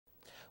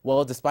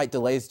Well, despite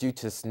delays due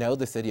to snow,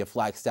 the city of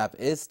Flagstaff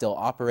is still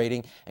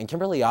operating, and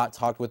Kimberly Ott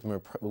talked with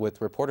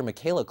reporter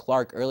Michaela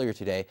Clark earlier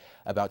today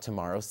about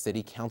tomorrow's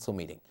city council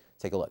meeting.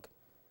 Take a look.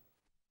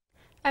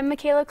 I'm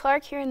Michaela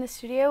Clark here in the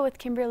studio with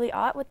Kimberly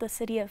Ott with the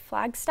city of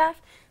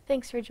Flagstaff.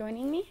 Thanks for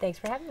joining me. Thanks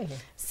for having me here.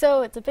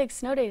 So it's a big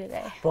snow day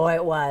today. Boy,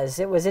 it was.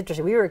 It was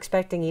interesting. We were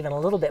expecting even a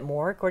little bit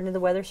more, according to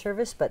the Weather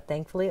Service, but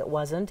thankfully it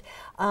wasn't.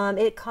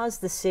 It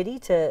caused the city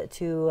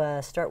to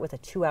start with a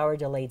 2-hour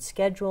delayed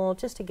schedule,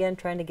 just again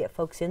trying to get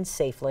folks in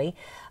safely.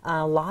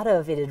 A lot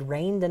of it had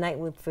rained the night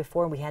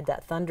before, and we had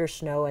that thunder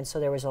snow, and so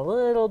there was a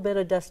little bit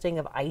of dusting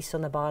of ice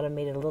on the bottom,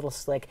 made it a little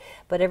slick,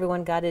 but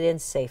everyone got it in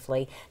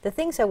safely. The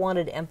things I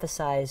wanted to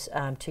emphasize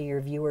to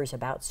your viewers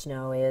about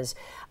snow is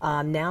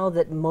now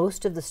that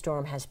most of the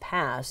storm has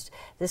passed,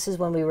 this is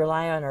when we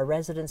rely on our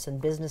residents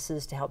and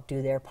businesses to help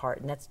do their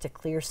part, and that's to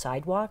clear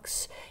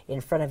sidewalks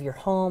in front of your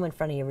home, in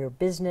front of your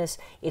business.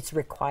 It's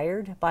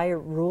required by a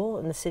rule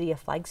in the city of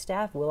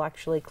Flagstaff. We'll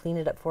actually clean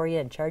it up for you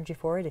and charge you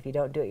for it if you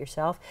don't do it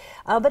yourself.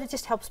 But it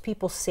just helps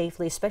people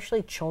safely,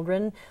 especially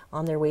children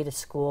on their way to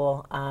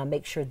school,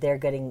 make sure they're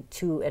getting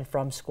to and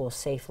from school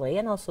safely,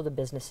 and also the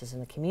businesses in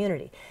the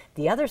community.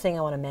 The other thing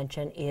I want to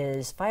mention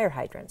is fire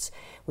hydrants.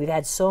 We've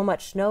had so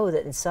much snow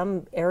that in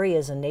some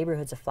areas and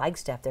neighborhoods of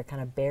Flagstaff they're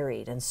kind of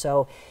buried, and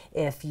so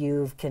if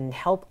you can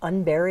help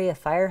unbury a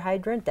fire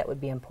hydrant, that would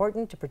be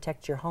important to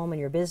protect your home and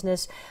your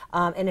business.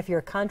 And if you're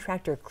a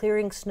contractor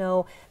clearing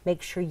snow,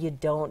 make sure you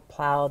don't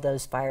plow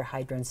those fire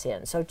hydrants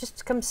in. So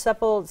just some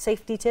simple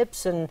safety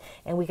tips, and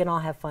we can all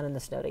have fun in the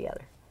snow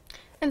together.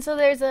 And so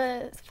there's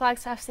a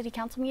Flagstaff City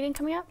Council meeting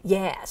coming up?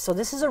 Yeah, so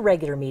this is a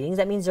regular meeting.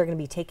 That means they're going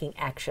to be taking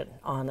action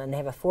on, and they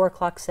have a 4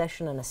 o'clock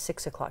session and a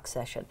 6 o'clock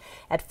session.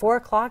 At 4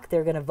 o'clock,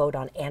 they're going to vote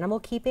on animal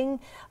keeping.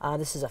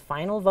 This is a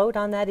final vote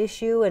on that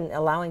issue and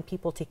allowing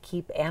people to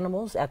keep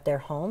animals at their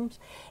homes.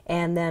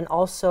 And then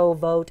also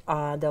vote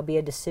on, there'll be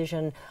a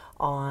decision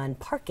on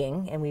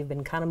parking, and we've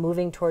been kind of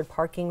moving toward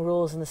parking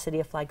rules in the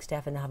city of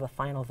Flagstaff, and they'll have a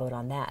final vote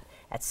on that.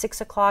 At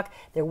 6 o'clock,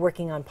 they're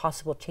working on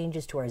possible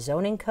changes to our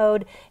zoning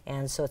code,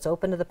 and so it's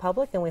open to the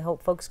public, and we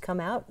hope folks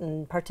come out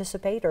and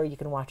participate, or you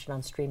can watch it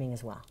on streaming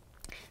as well.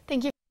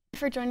 Thank you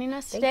for joining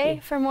us today.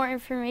 For more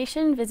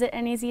information, visit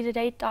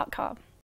naztoday.com.